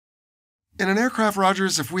In an aircraft,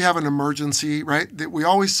 Rogers, if we have an emergency, right, that we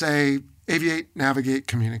always say aviate, navigate,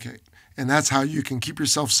 communicate. And that's how you can keep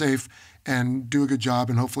yourself safe and do a good job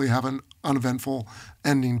and hopefully have an uneventful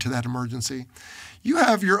ending to that emergency. You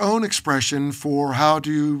have your own expression for how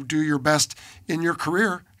to do your best in your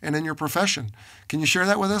career and in your profession. Can you share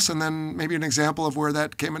that with us and then maybe an example of where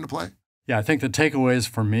that came into play? Yeah, I think the takeaways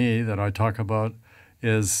for me that I talk about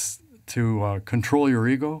is to control your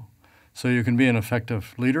ego so you can be an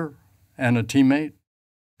effective leader and a teammate.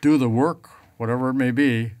 Do the work, whatever it may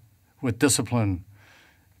be, with discipline.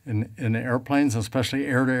 In airplanes, especially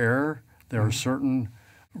air-to-air, there are certain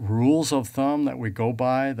rules of thumb that we go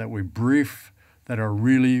by, that we brief, that are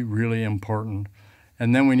really, really important.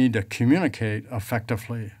 And then we need to communicate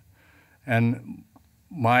effectively. And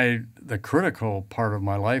the critical part of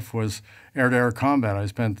my life was air-to-air combat. I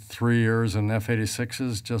spent 3 years in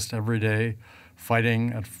F-86s just every day,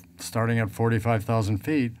 fighting starting at 45,000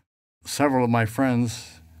 feet. Several of my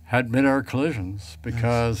friends had mid-air collisions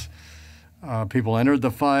because people entered the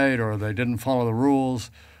fight or they didn't follow the rules.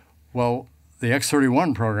 Well, the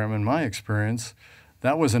X-31 program, in my experience,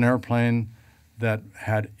 that was an airplane that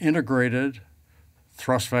had integrated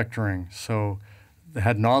thrust vectoring. So they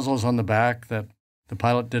had nozzles on the back that the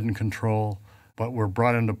pilot didn't control, but were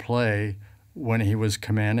brought into play when he was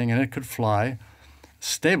commanding, and it could fly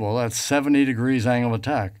stable at 70 degrees angle of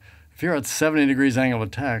attack. If you're at 70 degrees angle of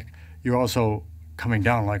attack, you're also coming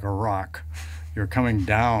down like a rock. You're coming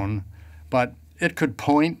down, but it could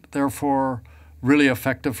point, therefore, really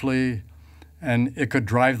effectively, and it could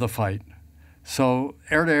drive the fight. So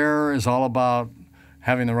air-to-air is all about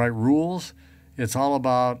having the right rules. It's all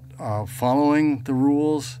about following the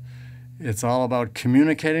rules. It's all about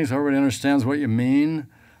communicating so everybody understands what you mean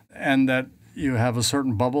and that you have a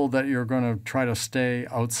certain bubble that you're going to try to stay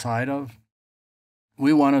outside of.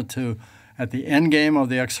 We wanted to, at the end game of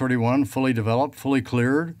the X-31, fully developed, fully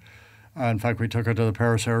cleared. In fact, we took it to the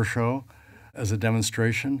Paris Air Show as a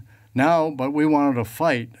demonstration. But we wanted to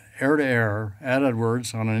fight air-to-air at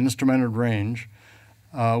Edwards on an instrumented range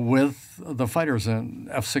with the fighters in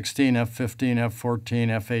F-16, F-15, F-14,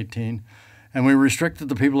 F-18. And we restricted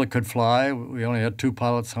the people that could fly. We only had 2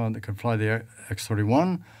 pilots on that could fly the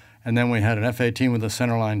X-31. And then we had an F-18 with a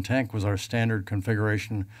centerline tank was our standard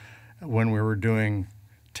configuration when we were doing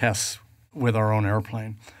tests with our own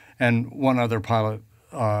airplane. And one other pilot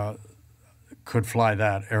could fly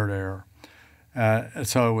that air-to-air.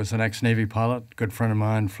 So it was an ex-Navy pilot, good friend of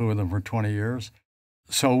mine, flew with him for 20 years.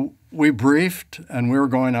 So we briefed, and we were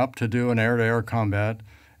going up to do an air-to-air combat,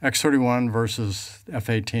 X-31 versus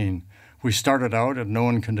F-18. We started out at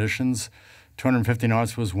known conditions. 250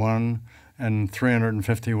 knots was one, and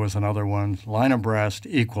 350 was another one. Line abreast,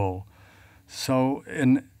 equal. So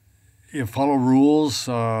you follow rules,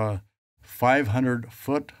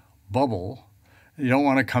 500-foot bubble. You don't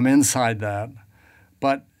want to come inside that,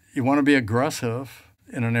 but you want to be aggressive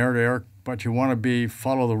in an air-to-air, but you want to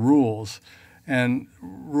follow the rules. And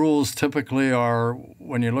rules typically are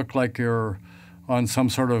when you look like you're on some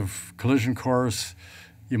sort of collision course,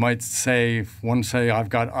 you might say, one say,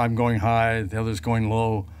 I'm going high, the other's going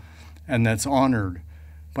low, and that's honored.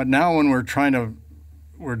 But now when we're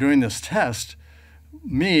doing this test,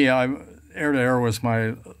 air-to-air was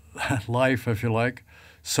my life, if you like.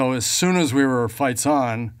 So as soon as we were fights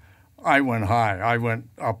on, I went high. I went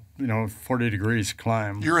up, 40 degrees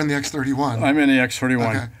climb. You're in the X-31. I'm in the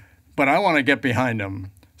X-31. Okay. But I want to get behind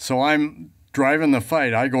him. So I'm driving the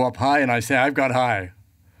fight. I go up high and I say, I've got high.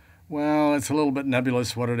 Well, it's a little bit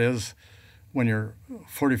nebulous what it is when you're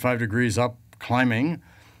 45 degrees up climbing.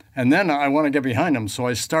 And then I want to get behind him. So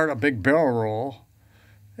I start a big barrel roll.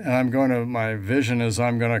 And my vision is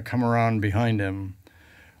I'm going to come around behind him.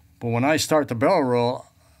 But when I start the barrel roll,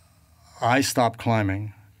 I stop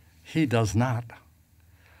climbing. He does not.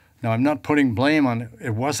 Now, I'm not putting blame on it.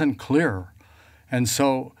 It wasn't clear. And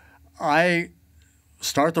so I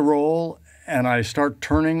start the roll, and I start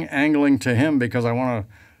turning, angling to him because I want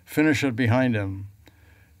to finish it behind him.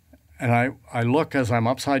 And I look as I'm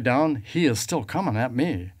upside down. He is still coming at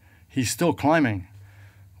me. He's still climbing.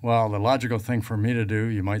 Well, the logical thing for me to do,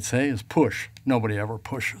 you might say, is push. Nobody ever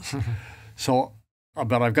pushes.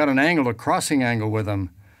 But I've got an angle, a crossing angle with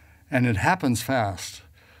him, and it happens fast.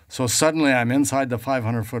 So suddenly I'm inside the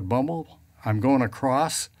 500-foot bubble. I'm going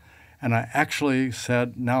across, and I actually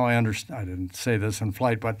said, now I understand. I didn't say this in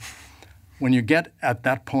flight, but when you get at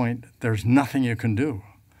that point, there's nothing you can do.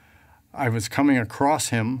 I was coming across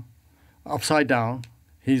him upside down.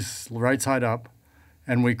 He's right side up,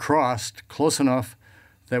 and we crossed close enough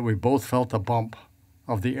that we both felt the bump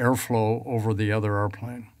of the airflow over the other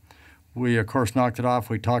airplane. We, of course, knocked it off.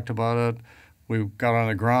 We talked about it. We got on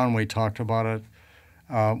the ground, we talked about it.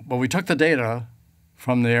 But we took the data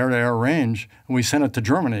from the air-to-air range and we sent it to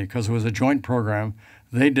Germany because it was a joint program.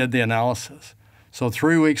 They did the analysis. So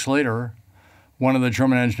 3 weeks later, one of the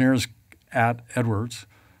German engineers at Edwards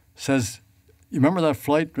says, "You remember that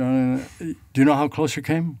flight? Do you know how close you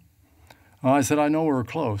came?" I said, "I know we were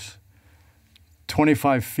close.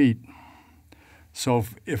 25 feet. So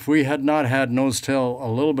if we had not had nose-tail, a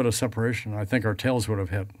little bit of separation, I think our tails would have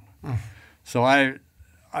hit." So I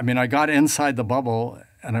got inside the bubble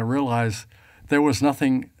and I realized there was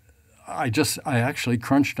nothing. I actually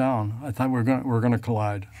crunched down. I thought we're going to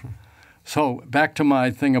collide. So back to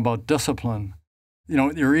my thing about discipline.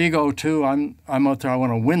 Your ego too. I'm out there. I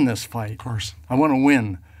want to win this fight. Of course. I want to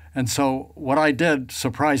win. And so what I did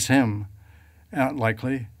surprised him,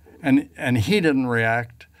 likely, and he didn't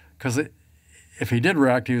react because if he did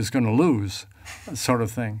react, he was going to lose, sort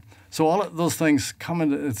of thing. So all of those things come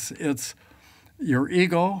into it's your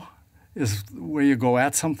ego is where you go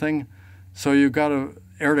at something. So you've got to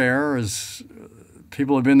air-to-air, as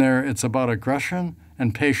people have been there, it's about aggression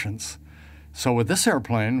and patience. So with this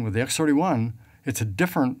airplane, with the X-31, it's a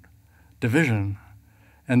different division.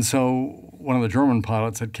 And so one of the German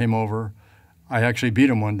pilots that came over, I actually beat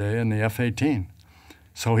him one day in the F-18.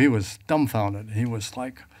 So he was dumbfounded. He was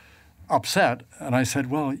like upset. And I said,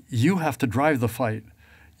 "Well, you have to drive the fight.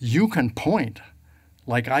 You can point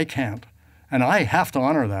like I can't. And I have to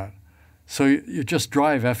honor that. So you just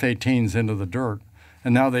drive F-18s into the dirt."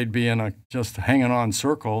 And now they'd be in a just hanging on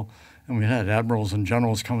circle. And we had admirals and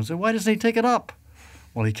generals come and say, "Why doesn't he take it up?"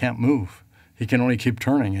 Well, he can't move. He can only keep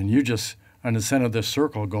turning. And you just, on the center of this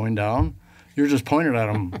circle going down, you're just pointed at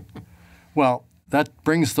him. Well, that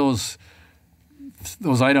brings those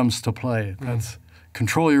items to play. That's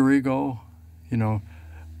control your ego,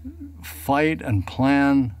 fight and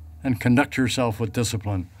plan and conduct yourself with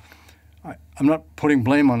discipline. I'm not putting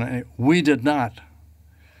blame on it. We did not.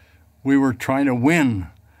 We were trying to win,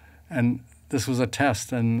 and this was a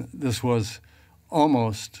test, and this was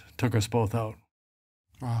almost took us both out.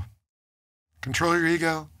 Wow. Control your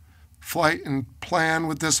ego, flight and plan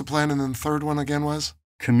with discipline, and then the third one again was?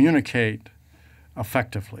 Communicate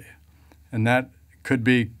effectively. And that could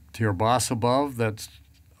be to your boss above that's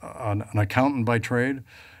an accountant by trade,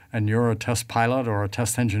 and you're a test pilot or a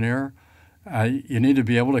test engineer. You need to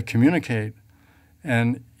be able to communicate.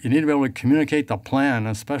 And you need to be able to communicate the plan,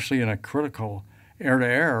 especially in a critical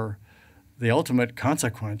air-to-air. The ultimate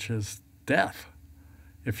consequence is death.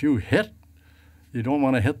 If you hit, you don't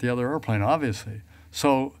want to hit the other airplane, obviously.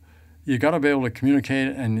 So you got to be able to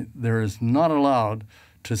communicate, and there is not allowed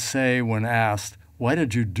to say when asked, "Why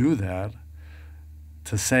did you do that?"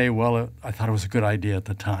 to say, "Well, I thought it was a good idea at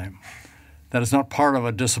the time." That is not part of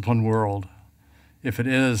a disciplined world. If it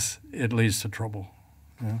is, it leads to trouble.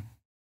 Yeah.